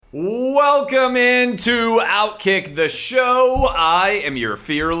Welcome into Outkick the Show. I am your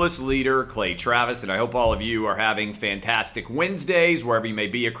fearless leader, Clay Travis, and I hope all of you are having fantastic Wednesdays wherever you may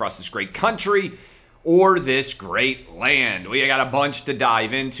be across this great country or this great land. We got a bunch to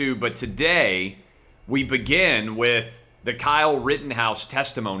dive into, but today we begin with the Kyle Rittenhouse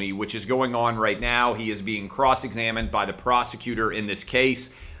testimony, which is going on right now. He is being cross-examined by the prosecutor in this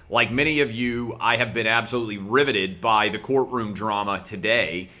case. Like many of you, I have been absolutely riveted by the courtroom drama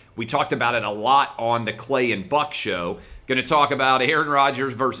today. We talked about it a lot on the Clay and Buck show. Going to talk about Aaron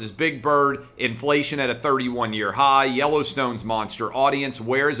Rodgers versus Big Bird, inflation at a 31-year high, Yellowstone's monster audience,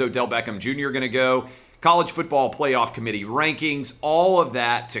 where is Odell Beckham Jr. going to go, college football playoff committee rankings, all of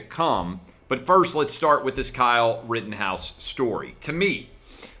that to come. But first, let's start with this Kyle Rittenhouse story. To me,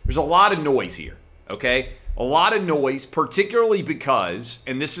 there's a lot of noise here, okay? A lot of noise, particularly because,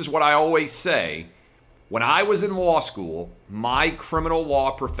 and this is what I always say, when I was in law school, my criminal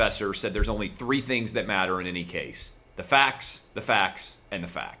law professor said there's only three things that matter in any case. The facts, and the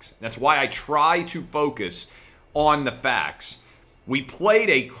facts. That's why I try to focus on the facts. We played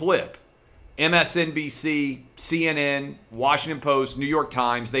a clip. MSNBC, CNN, Washington Post, New York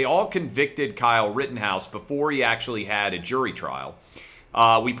Times, they all convicted Kyle Rittenhouse before he actually had a jury trial.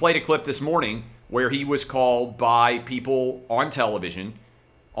 We played a clip this morning where he was called by people on television,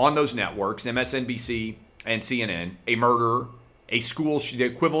 on those networks, MSNBC and CNN, a murderer, the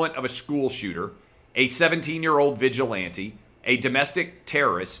equivalent of a school shooter, a 17-year-old vigilante, a domestic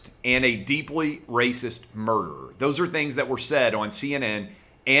terrorist, and a deeply racist murderer. Those are things that were said on CNN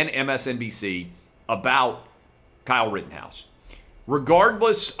and MSNBC about Kyle Rittenhouse.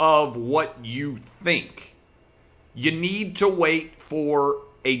 Regardless of what you think, you need to wait for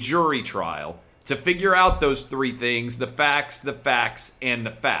a jury trial to figure out those three things, the facts, and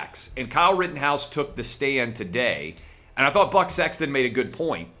the facts. And Kyle Rittenhouse took the stand today, and I thought Buck Sexton made a good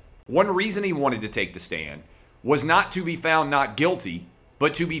point. One reason he wanted to take the stand was not to be found not guilty,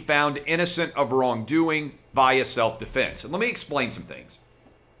 but to be found innocent of wrongdoing via self-defense. And let me explain some things.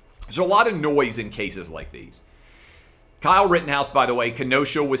 There's a lot of noise in cases like these. Kyle Rittenhouse, by the way,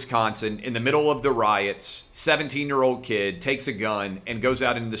 Kenosha, Wisconsin, in the middle of the riots, 17-year-old kid takes a gun and goes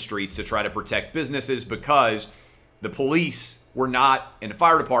out into the streets to try to protect businesses because the police were not, and the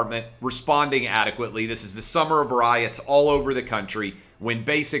fire department, responding adequately. This is the summer of riots all over the country when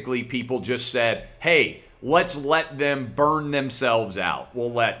basically people just said, hey, let's let them burn themselves out.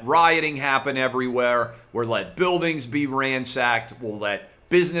 We'll let rioting happen everywhere. We'll let buildings be ransacked. We'll let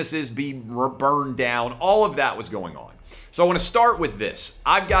businesses be burned down. All of that was going on. So I want to start with this.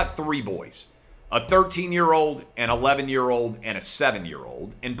 I've got three boys, a 13-year-old, an 11-year-old, and a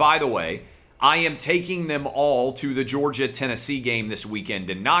 7-year-old. And by the way, I am taking them all to the Georgia-Tennessee game this weekend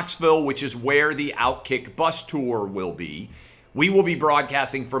in Knoxville, which is where the Outkick bus tour will be. We will be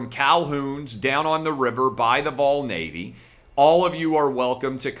broadcasting from Calhoun's down on the river by the Vol Navy. All of you are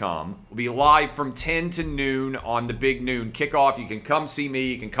welcome to come. We'll be live from 10 to noon on the big noon kickoff. You can come see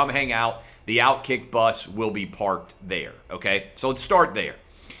me. You can come hang out. The Outkick bus will be parked there, okay? So let's start there.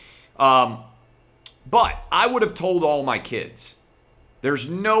 But I would have told all my kids, there's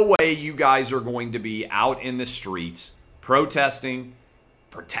no way you guys are going to be out in the streets protesting,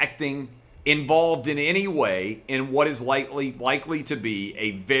 protecting, involved in any way in what is likely to be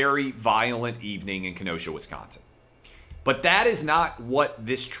a very violent evening in Kenosha, Wisconsin. But that is not what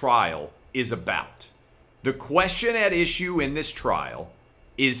this trial is about. The question at issue in this trial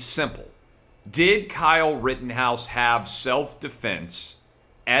is simple. Did Kyle Rittenhouse have self-defense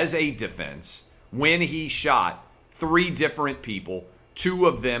as a defense when he shot three different people, two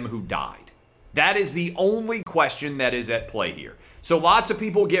of them who died? That is the only question that is at play here. So lots of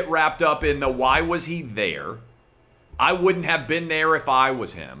people get wrapped up in the why was he there? I wouldn't have been there if I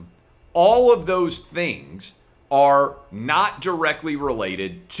was him. All of those things are not directly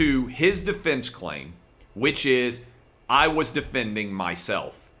related to his defense claim, which is I was defending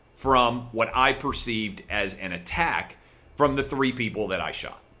myself from what I perceived as an attack from the three people that I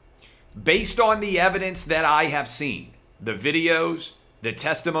shot. Based on the evidence that I have seen, the videos, the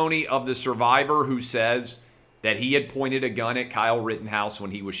testimony of the survivor who says that he had pointed a gun at Kyle Rittenhouse when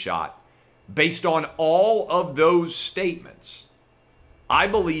he was shot, based on all of those statements, I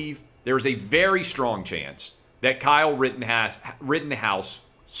believe there's a very strong chance that Kyle Rittenhouse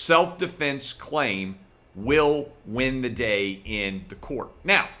self-defense claim will win the day in the court.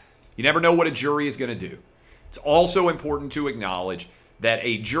 Now, you never know what a jury is going to do. It's also important to acknowledge that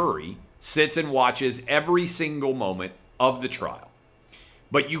a jury sits and watches every single moment of the trial.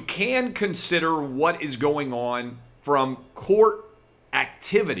 But you can consider what is going on from court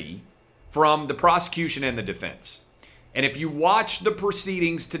activity from the prosecution and the defense. And if you watch the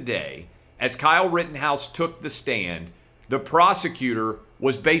proceedings today, as Kyle Rittenhouse took the stand, the prosecutor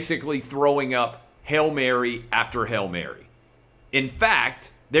was basically throwing up Hail Mary after Hail Mary. In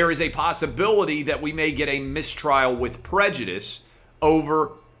fact, there is a possibility that we may get a mistrial with prejudice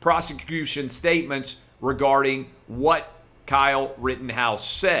over prosecution statements regarding what Kyle Rittenhouse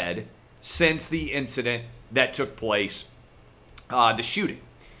said since the incident that took place, the shooting.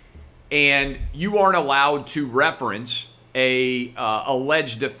 And you aren't allowed to reference a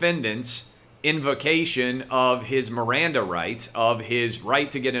alleged defendant's invocation of his Miranda rights, of his right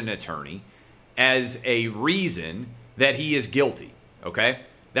to get an attorney, as a reason that he is guilty, okay?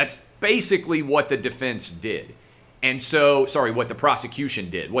 That's basically what the defense did. And so, what the prosecution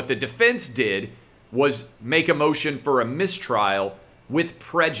did. What the defense did was make a motion for a mistrial with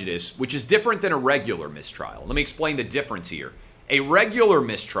prejudice, which is different than a regular mistrial. Let me explain the difference here. A regular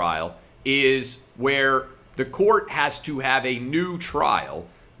mistrial is where the court has to have a new trial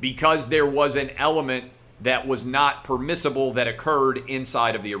because there was an element that was not permissible that occurred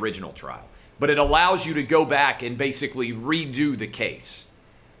inside of the original trial. But it allows you to go back and basically redo the case.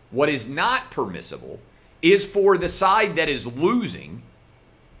 What is not permissible is for the side that is losing,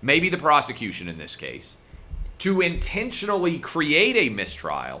 maybe the prosecution in this case, to intentionally create a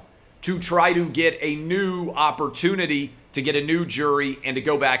mistrial to try to get a new opportunity to get a new jury and to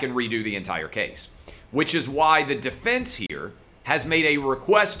go back and redo the entire case. Which is why the defense here has made a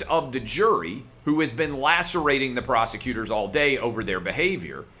request of the jury, who has been lacerating the prosecutors all day over their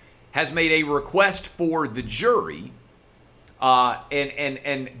behavior, has made a request for the jury,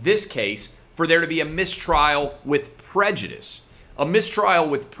 and this case, for there to be a mistrial with prejudice. A mistrial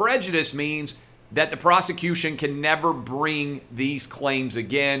with prejudice means that the prosecution can never bring these claims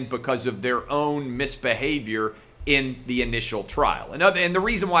again because of their own misbehavior in the initial trial. And the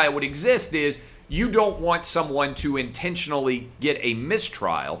reason why it would exist is you don't want someone to intentionally get a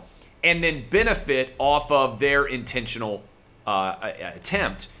mistrial and then benefit off of their intentional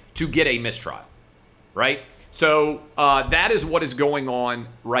attempt to get a mistrial, right? So that is what is going on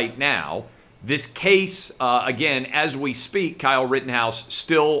right now. This case, again, as we speak, Kyle Rittenhouse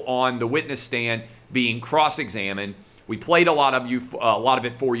still on the witness stand being cross-examined. We played a lot of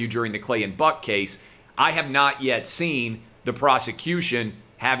it for you during the Clay and Buck case. I have not yet seen the prosecution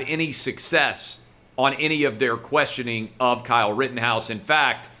have any success on any of their questioning of Kyle Rittenhouse. In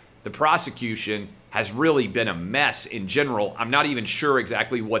fact, the prosecution has really been a mess in general. I'm not even sure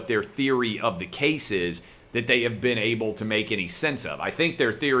exactly what their theory of the case is that they have been able to make any sense of. I think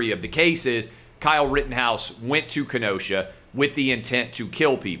their theory of the case is Kyle Rittenhouse went to Kenosha with the intent to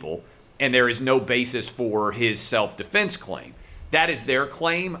kill people, and there is no basis for his self-defense claim. That is their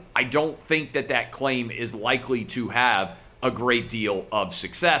claim. I don't think that claim is likely to have a great deal of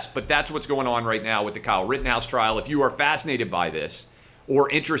success, but that's what's going on right now with the Kyle Rittenhouse trial. If you are fascinated by this or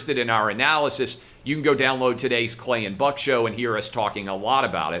interested in our analysis, you can go download today's Clay and Buck show and hear us talking a lot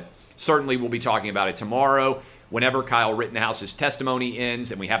about it. Certainly we'll be talking about it tomorrow whenever Kyle Rittenhouse's testimony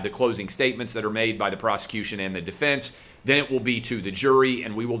ends and we have the closing statements that are made by the prosecution and the defense. Then it will be to the jury,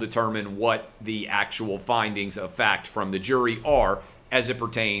 and we will determine what the actual findings of fact from the jury are as it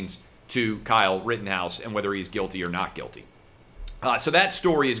pertains to Kyle Rittenhouse and whether he's guilty or not guilty. So that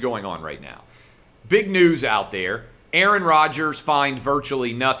story is going on right now. Big news out there. Aaron Rodgers fined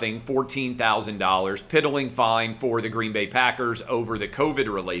virtually nothing, $14,000, piddling fine for the Green Bay Packers over the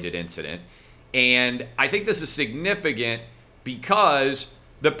COVID-related incident. And I think this is significant because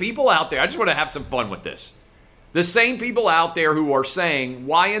the people out there, I just want to have some fun with this. The same people out there who are saying,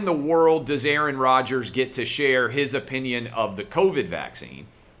 why in the world does Aaron Rodgers get to share his opinion of the COVID vaccine?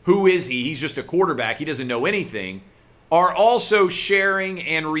 Who is he? He's just a quarterback. He doesn't know anything. Are also sharing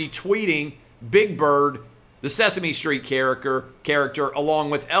and retweeting Big Bird, the Sesame Street character, along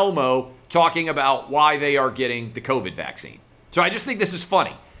with Elmo, talking about why they are getting the COVID vaccine. So I just think this is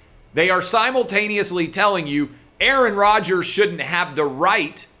funny. They are simultaneously telling you Aaron Rodgers shouldn't have the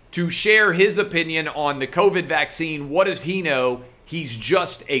right to share his opinion on the COVID vaccine. What does he know? He's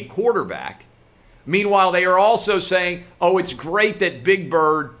just a quarterback. Meanwhile, they are also saying, oh, it's great that Big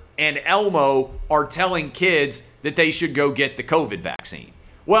Bird and Elmo are telling kids that they should go get the COVID vaccine.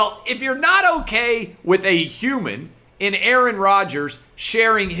 Well, if you're not okay with a human in Aaron Rodgers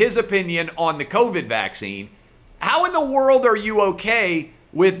sharing his opinion on the COVID vaccine, how in the world are you okay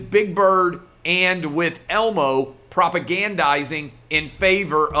with Big Bird and with Elmo propagandizing in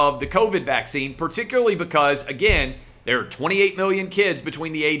favor of the COVID vaccine, particularly because, again, there are 28 million kids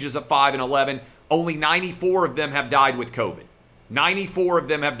between the ages of 5 and 11. Only 94 of them have died with COVID. 94 of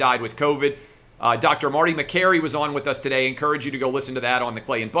them have died with COVID. Dr. Marty Makary was on with us today. I encourage you to go listen to that on the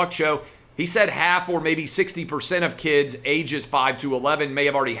Clay and Buck show. He said half or maybe 60% of kids ages 5 to 11 may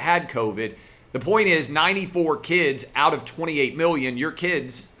have already had COVID. The point is 94 kids out of 28 million, your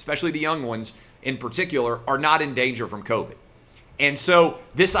kids, especially the young ones in particular, are not in danger from COVID. And so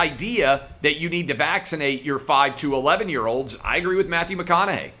this idea that you need to vaccinate your 5 to 11-year-olds, I agree with Matthew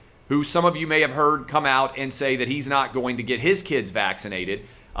McConaughey, who some of you may have heard come out and say that he's not going to get his kids vaccinated.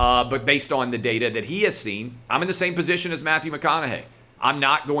 But based on the data that he has seen, I'm in the same position as Matthew McConaughey. I'm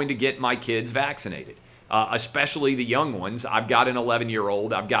not going to get my kids vaccinated, especially the young ones. I've got an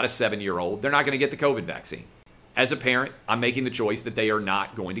 11-year-old. I've got a 7-year-old. They're not going to get the COVID vaccine. As a parent, I'm making the choice that they are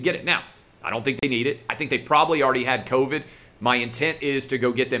not going to get it. Now, I don't think they need it. I think they probably already had COVID. My intent is to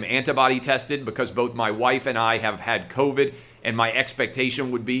go get them antibody tested because both my wife and I have had COVID, and my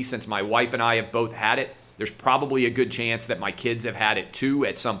expectation would be, since my wife and I have both had it, there's probably a good chance that my kids have had it too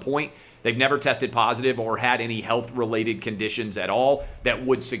at some point. They've never tested positive or had any health-related conditions at all that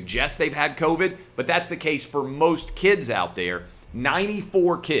would suggest they've had COVID, but that's the case for most kids out there.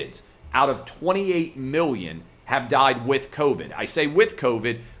 94 kids out of 28 million have died with COVID. I say with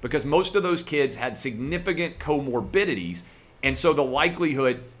COVID because most of those kids had significant comorbidities, and so the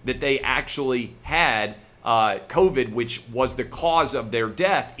likelihood that they actually had COVID, which was the cause of their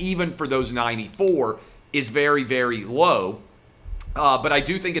death, even for those 94, is very, very low. But I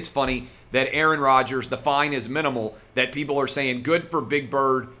do think it's funny that Aaron Rodgers, the fine is minimal, that people are saying good for Big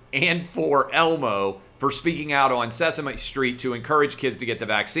Bird and for Elmo for speaking out on Sesame Street to encourage kids to get the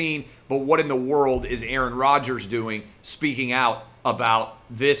vaccine. But what in the world is Aaron Rodgers doing speaking out about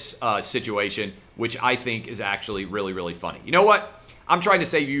this situation, which I think is actually really, really funny. You know what? I'm trying to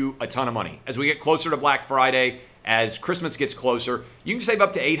save you a ton of money. As we get closer to Black Friday, as Christmas gets closer, you can save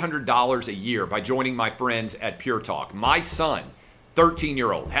up to $800 a year by joining my friends at Pure Talk. My son,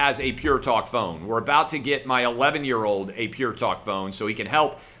 13-year-old, has a Pure Talk phone. We're about to get my 11-year-old a Pure Talk phone so he can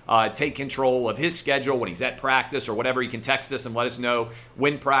help take control of his schedule when he's at practice or whatever. He can text us and let us know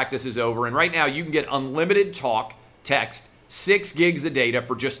when practice is over. And right now, you can get unlimited talk, text, 6 gigs of data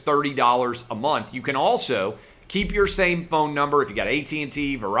for just $30 a month. You can also keep your same phone number. If you got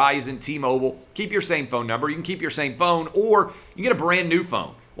AT&T, Verizon, T-Mobile, keep your same phone number. You can keep your same phone, or you can get a brand new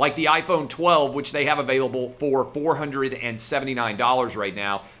phone like the iPhone 12, which they have available for $479 right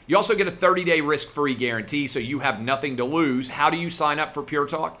now. You also get a 30-day risk-free guarantee, so you have nothing to lose. How do you sign up for Pure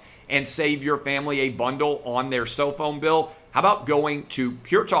Talk and save your family a bundle on their cell phone bill? How about going to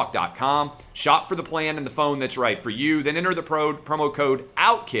puretalk.com, shop for the plan and the phone that's right for you, then enter the promo code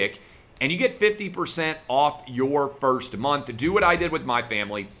OUTKICK, and you get 50% off your first month. Do what I did with my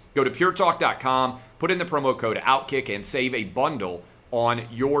family. Go to puretalk.com, put in the promo code OUTKICK, and save a bundle on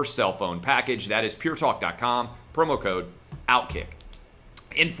your cell phone package. That is puretalk.com, promo code OUTKICK.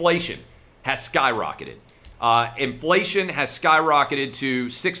 Inflation has skyrocketed. Inflation has skyrocketed to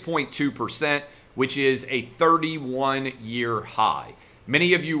 6.2%, which is a 31-year high.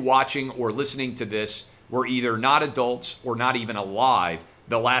 Many of you watching or listening to this were either not adults or not even alive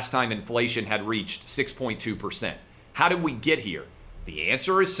the last time inflation had reached 6.2%. How did we get here? The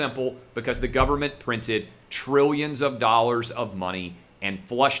answer is simple: because the government printed trillions of dollars of money and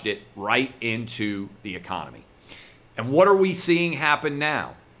flushed it right into the economy. And what are we seeing happen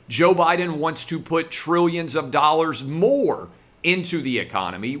now? Joe Biden wants to put trillions of dollars more into the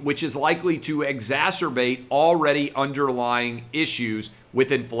economy, which is likely to exacerbate already underlying issues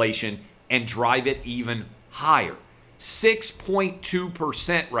with inflation and drive it even higher.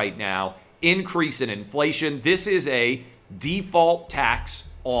 6.2% right now increase in inflation. This is a default tax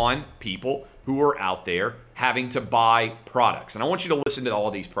on people who are out there having to buy products. And I want you to listen to all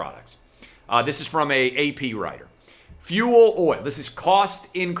of these products. This is from a AP writer. Fuel oil. This is cost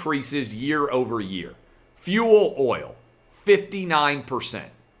increases year over year. Fuel oil, 59%.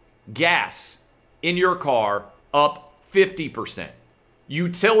 Gas in your car, up 50%.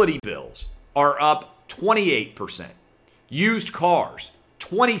 Utility bills are up 28%. Used cars,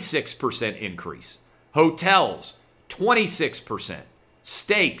 26% increase. Hotels, 26%.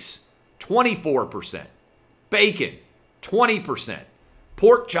 Steaks, 24%. Bacon, 20%.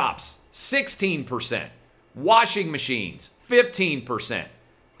 Pork chops, 16%. Washing machines, 15%.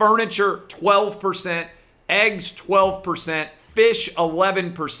 Furniture, 12%. Eggs, 12%. Fish,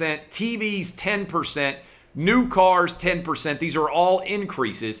 11%. TVs, 10%. New cars, 10%. These are all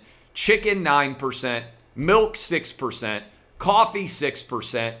increases. Chicken, 9%. Milk, 6%. Coffee,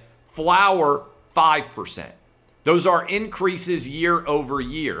 6%. Flour, 5%. Those are increases year over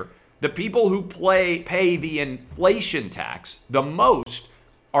year. The people who pay the inflation tax the most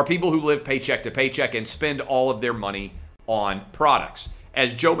are people who live paycheck to paycheck and spend all of their money on products.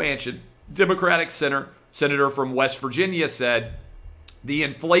 As Joe Manchin, Democratic senator from West Virginia, said, The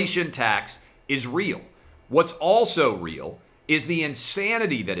inflation tax is real. What's also real is the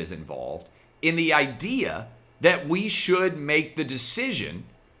insanity that is involved in the idea that we should make the decision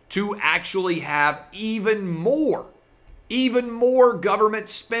to actually have even more government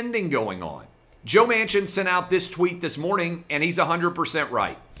spending going on. Joe Manchin sent out this tweet this morning, and he's 100%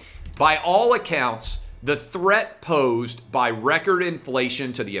 right. By all accounts, the threat posed by record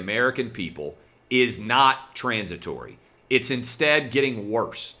inflation to the American people is not transitory. It's instead getting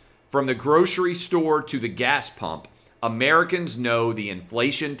worse. From the grocery store to the gas pump, Americans know the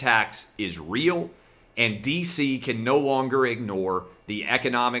inflation tax is real, and DC can no longer ignore the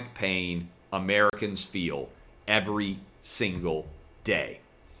economic pain Americans feel every single day.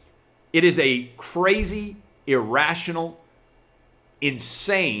 It is a crazy, irrational,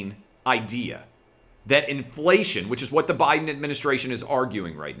 insane idea that inflation, which is what the Biden administration is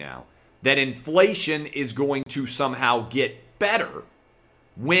arguing right now, that inflation is going to somehow get better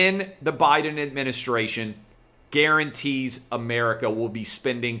when the Biden administration guarantees America will be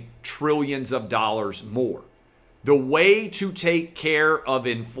spending trillions of dollars more. The way to take care of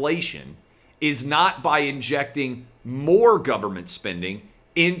inflation is not by injecting more government spending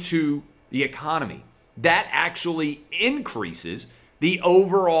into the economy. That actually increases the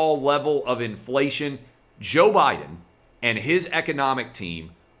overall level of inflation. Joe Biden and his economic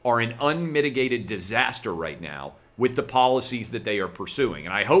team are an unmitigated disaster right now with the policies that they are pursuing.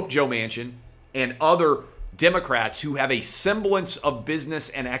 And I hope Joe Manchin and other Democrats who have a semblance of business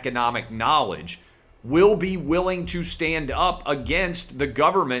and economic knowledge will be willing to stand up against the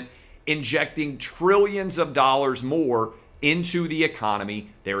government injecting trillions of dollars more into the economy.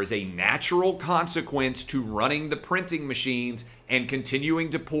 There is a natural consequence to running the printing machines and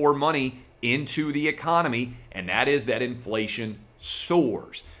continuing to pour money into the economy, and that is that inflation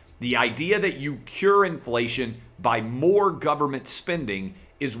soars. The idea that you cure inflation by more government spending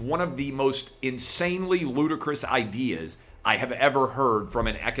is one of the most insanely ludicrous ideas I have ever heard from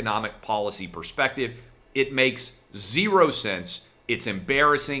an economic policy perspective. It makes zero sense. It's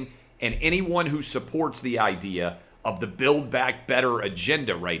embarrassing. And anyone who supports the idea of the Build Back Better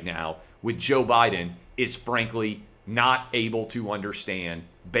agenda right now with Joe Biden is frankly not able to understand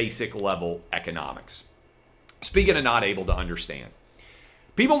basic level economics. Speaking of not able to understand,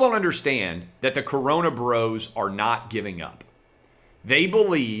 people don't understand that the Corona Bros are not giving up. They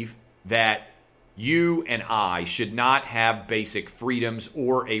believe that you and I should not have basic freedoms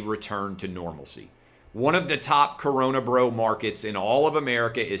or a return to normalcy. One of the top Corona Bro markets in all of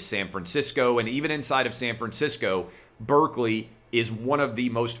America is San Francisco, and even inside of San Francisco, Berkeley is one of the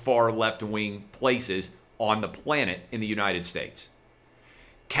most far left-wing places on the planet in the United States.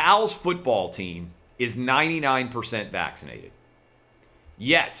 Cal's football team is 99% vaccinated.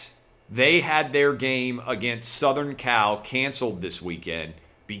 Yet, they had their game against Southern Cal canceled this weekend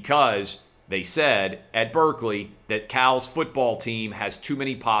because they said at Berkeley that Cal's football team has too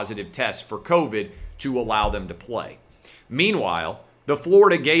many positive tests for COVID to allow them to play. Meanwhile, the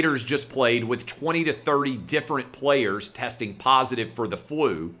Florida Gators just played with 20 to 30 different players testing positive for the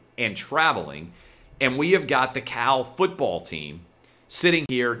flu and traveling, and we have got the Cal football team sitting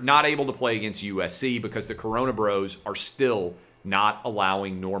here not able to play against USC because the Corona Bros are still not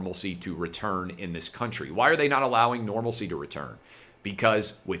allowing normalcy to return in this country. Why are they not allowing normalcy to return?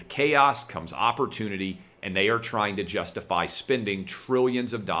 Because with chaos comes opportunity, and they are trying to justify spending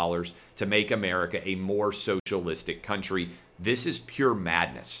trillions of dollars to make America a more socialistic country. This is pure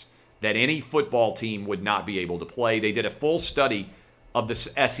madness that any football team would not be able to play. They did a full study of the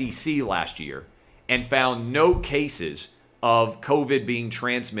SEC last year and found no cases of COVID being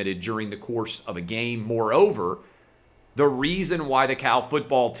transmitted during the course of a game. Moreover, the reason why the Cal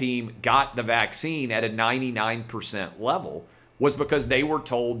football team got the vaccine at a 99% level was because they were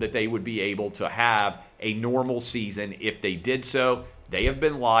told that they would be able to have a normal season if they did so. They have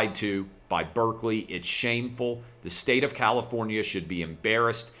been lied to by Berkeley. It's shameful. The state of California should be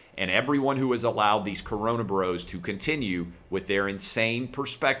embarrassed, and everyone who has allowed these Corona Bros to continue with their insane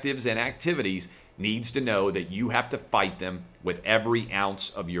perspectives and activities needs to know that you have to fight them with every ounce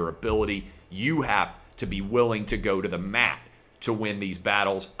of your ability. You have to be willing to go to the mat to win these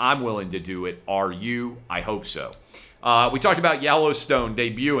battles. I'm willing to do it. Are you? I hope so. We talked about Yellowstone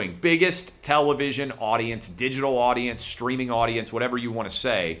debuting. Biggest television audience, digital audience, streaming audience, whatever you want to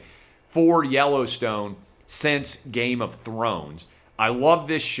say, for Yellowstone since Game of Thrones. I love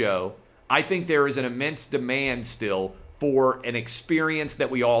this show. I think there is an immense demand still for an experience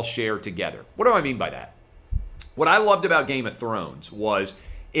that we all share together. What do I mean by that? What I loved about Game of Thrones was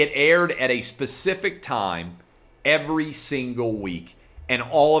it aired at a specific time every single week, and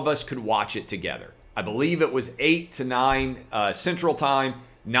all of us could watch it together. I believe it was 8 to 9 Central Time,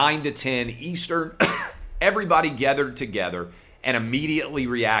 9 to 10 Eastern. Everybody gathered together and immediately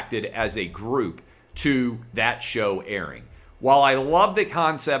reacted as a group to that show airing. While I love the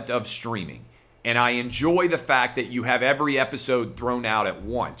concept of streaming, and I enjoy the fact that you have every episode thrown out at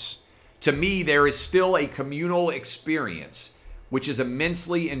once, to me, there is still a communal experience, which is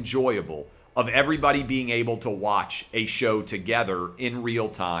immensely enjoyable, of everybody being able to watch a show together in real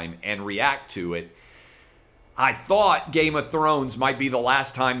time and react to it. I thought Game of Thrones might be the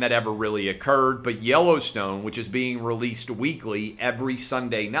last time that ever really occurred, but Yellowstone, which is being released weekly every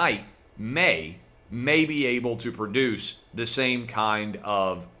Sunday night, may be able to produce the same kind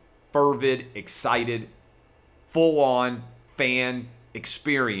of fervid, excited, full-on fan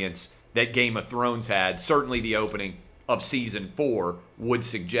experience that Game of Thrones had. Certainly the opening of season 4 would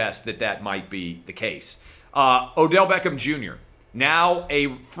suggest that that might be the case. Odell Beckham Jr., now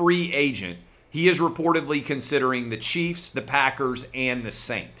a free agent. He is reportedly considering the Chiefs, the Packers, and the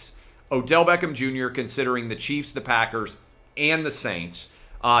Saints. Odell Beckham Jr. considering the Chiefs, the Packers, and the Saints.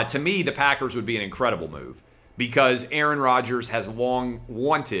 To me, the Packers would be an incredible move because Aaron Rodgers has long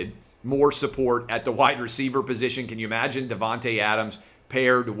wanted more support at the wide receiver position. Can you imagine Davante Adams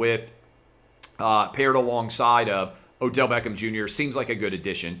paired alongside of Odell Beckham Jr.? Seems like a good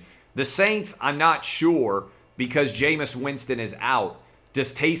addition. The Saints, I'm not sure because Jameis Winston is out.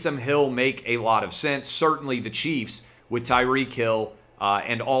 Does Taysom Hill make a lot of sense? Certainly the Chiefs with Tyreek Hill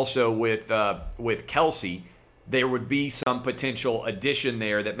and also with Kelsey. There would be some potential addition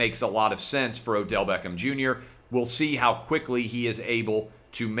there that makes a lot of sense for Odell Beckham Jr. We'll see how quickly he is able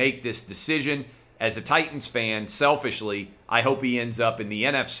to make this decision. As a Titans fan, selfishly, I hope he ends up in the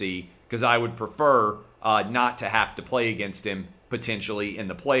NFC because I would prefer not to have to play against him potentially in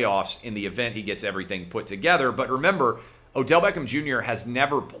the playoffs in the event he gets everything put together. But remember, Odell Beckham Jr. has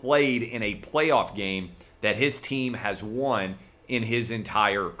never played in a playoff game that his team has won in his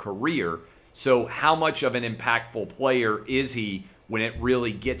entire career. So how much of an impactful player is he when it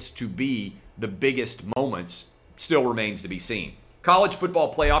really gets to be the biggest moments still remains to be seen. College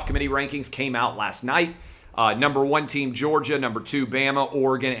Football Playoff Committee rankings came out last night. Number 1 team, Georgia. Number 2, Bama,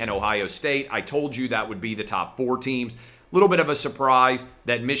 Oregon, and Ohio State. I told you that would be the top 4 teams. A little bit of a surprise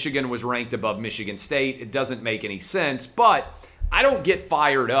that Michigan was ranked above Michigan State. It doesn't make any sense, but I don't get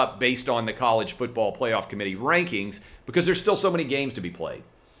fired up based on the College Football Playoff Committee rankings because there's still so many games to be played.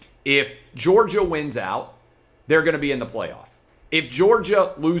 If Georgia wins out, they're going to be in the playoff. If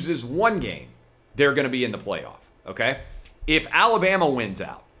Georgia loses one game, they're going to be in the playoff, okay? If Alabama wins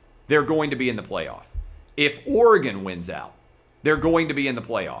out, they're going to be in the playoff. If Oregon wins out, they're going to be in the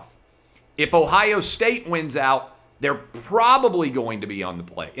playoff. If Ohio State wins out, they're probably going to be in the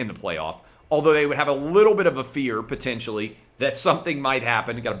playoff, although they would have a little bit of a fear, potentially, that something might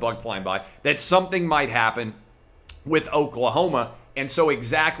happen. Got a bug flying by. That something might happen with Oklahoma. And so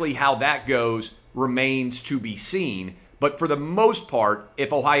exactly how that goes remains to be seen. But for the most part,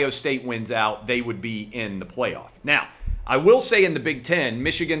 if Ohio State wins out, they would be in the playoff. Now, I will say in the Big Ten,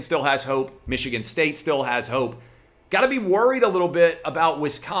 Michigan still has hope. Michigan State still has hope. Got to be worried a little bit about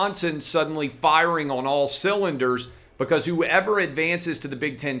Wisconsin suddenly firing on all cylinders because whoever advances to the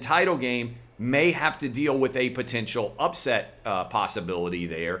Big Ten title game may have to deal with a potential upset possibility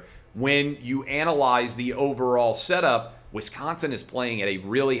there. When you analyze the overall setup, Wisconsin is playing at a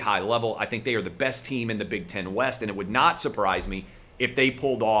really high level. I think they are the best team in the Big Ten West, and it would not surprise me if they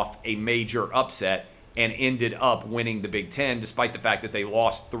pulled off a major upset and ended up winning the Big Ten, despite the fact that they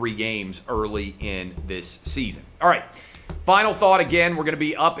lost 3 games early in this season. All right, final thought again, we're going to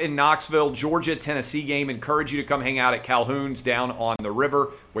be up in Knoxville, Georgia-Tennessee game. Encourage you to come hang out at Calhoun's down on the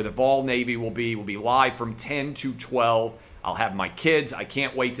river where the Vol Navy will be. We'll be live from 10 to 12. I'll have my kids. I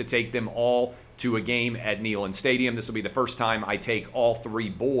can't wait to take them all to a game at Neyland Stadium. This will be the first time I take all 3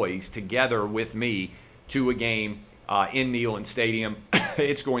 boys together with me to a game in Neyland Stadium.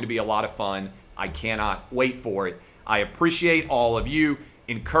 It's going to be a lot of fun. I cannot wait for it. I appreciate all of you.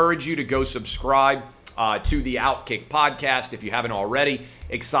 Encourage you to go subscribe to the Outkick podcast if you haven't already.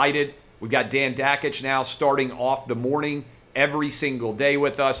 Excited. We've got Dan Dakich now starting off the morning every single day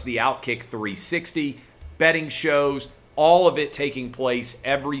with us. The Outkick 360, betting shows, all of it taking place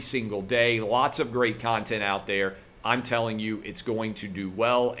every single day. Lots of great content out there. I'm telling you, it's going to do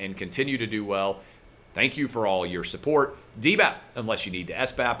well and continue to do well. Thank you for all your support. DBAP, unless you need to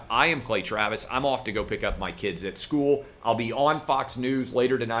SBAP. I am Clay Travis. I'm off to go pick up my kids at school. I'll be on Fox News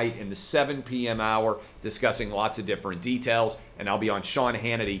later tonight in the 7 p.m. hour discussing lots of different details, and I'll be on Sean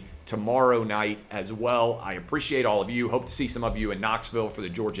Hannity tomorrow night as well. I appreciate all of you. Hope to see some of you in Knoxville for the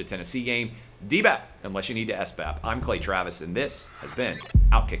Georgia-Tennessee game. DBAP, unless you need to SBAP. I'm Clay Travis, and this has been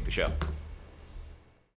Outkick the Show.